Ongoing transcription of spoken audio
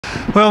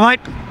Well,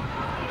 mate,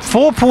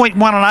 4.1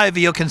 and over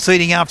you're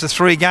conceding after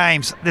 3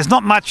 games. There's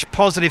not much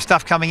positive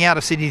stuff coming out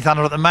of Sydney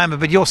Thunder at the moment,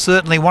 but you're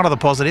certainly one of the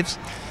positives.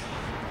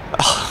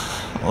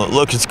 Well,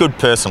 look, it's good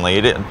personally.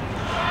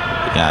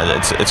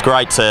 It's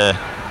great to.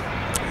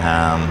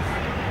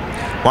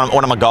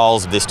 One of my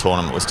goals of this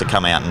tournament was to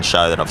come out and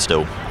show that I've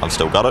still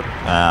got it.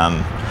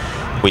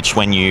 Which,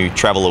 when you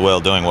travel the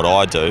world doing what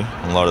I do,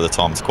 a lot of the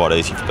time it's quite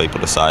easy for people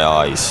to say,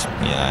 "Oh, he's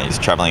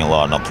travelling a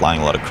lot, not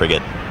playing a lot of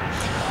cricket,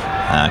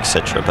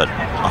 etc." But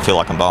I feel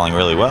like I'm bowling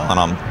really well, and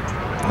I'm,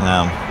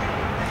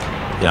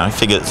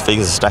 figures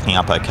are stacking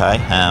up okay.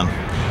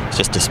 It's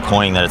just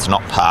disappointing that it's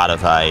not part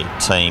of a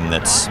team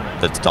that's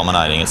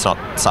dominating. It's not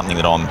something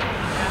that I'm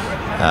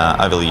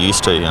overly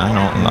used to.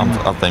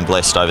 I've been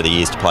blessed over the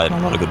years to play in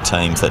a lot of good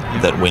teams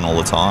that win all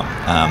the time.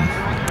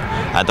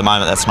 At the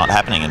moment, that's not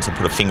happening, and to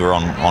put a finger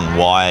on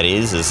why it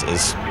is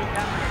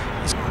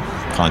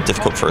kind of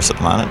difficult for us at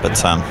the moment. But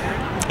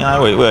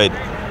we've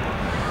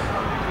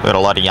got a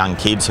lot of young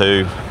kids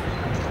who,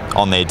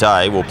 on their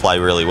day, will play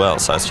really well.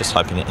 So it's just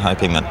hoping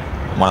that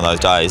one of those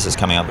days is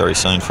coming up very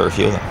soon for a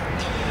few of them.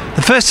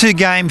 The first 2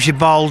 games you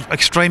bowled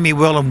extremely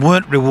well and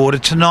weren't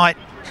rewarded. Tonight,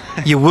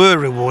 you were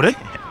rewarded.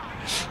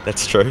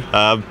 That's true.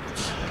 I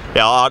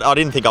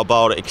didn't think I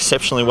bowled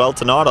exceptionally well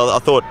tonight. I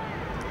thought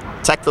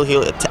tactically,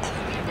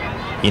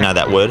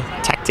 that word,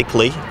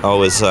 tactically, I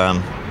was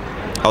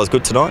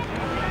good tonight.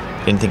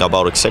 Didn't think I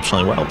bowled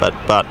exceptionally well, but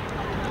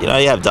you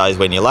have days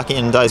when you're lucky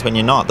and days when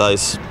you're not. I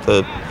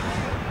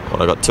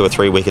got 2 or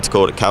 3 wickets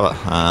caught at cover,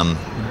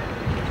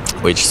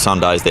 which some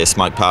days they're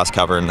smoke past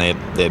cover and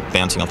they're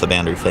bouncing off the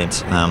boundary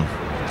fence. Look,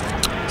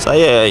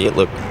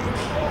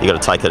 you got to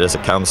take it as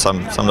it comes.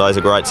 Some days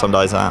are great, some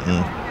days aren't,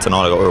 and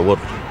tonight I got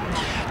rewarded.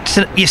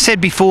 So you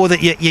said before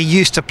that you're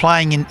used to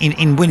playing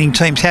in winning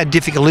teams. How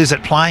difficult is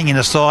it playing in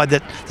a side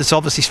that's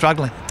obviously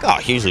struggling? Oh,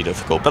 hugely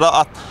difficult. But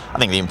I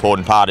think the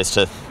important part is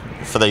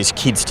for these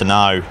kids to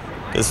know,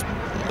 because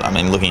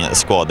looking at the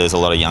squad, there's a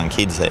lot of young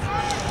kids there.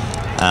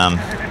 I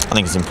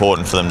think it's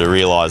important for them to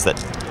realise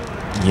that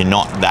you're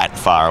not that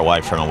far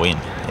away from a win.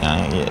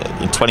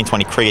 In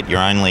 2020 cricket, you're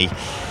only.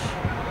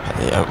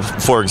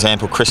 For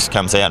example, Chris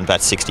comes out and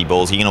bats 60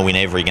 balls. You're going to win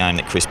every game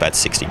that Chris bats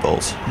 60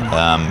 balls.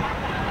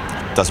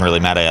 Doesn't really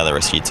matter how the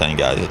rest of your team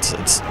goes. It's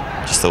just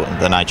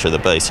the nature of the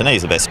beast, and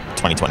he's the best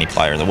 2020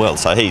 player in the world,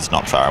 so he's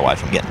not far away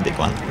from getting a big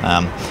one.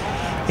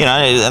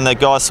 And the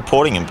guys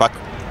supporting him.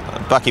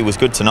 Bucky was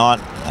good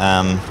tonight.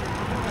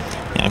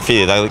 A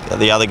few of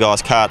the other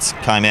guys' carts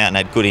came out and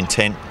had good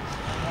intent.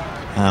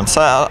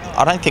 So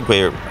I don't think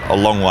we're a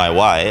long way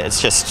away.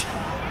 It's just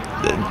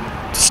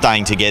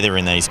staying together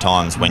in these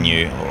times when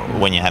you're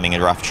having a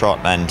rough trot.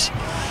 And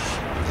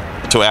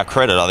to our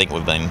credit, I think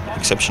we've been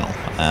exceptional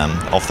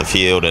off the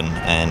field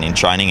and in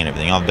training and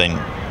everything.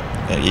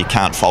 You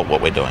can't fault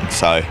what we're doing.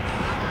 So,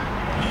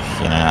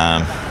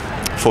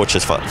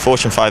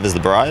 fortune favours the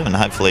brave, and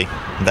hopefully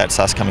that's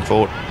us coming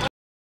forward.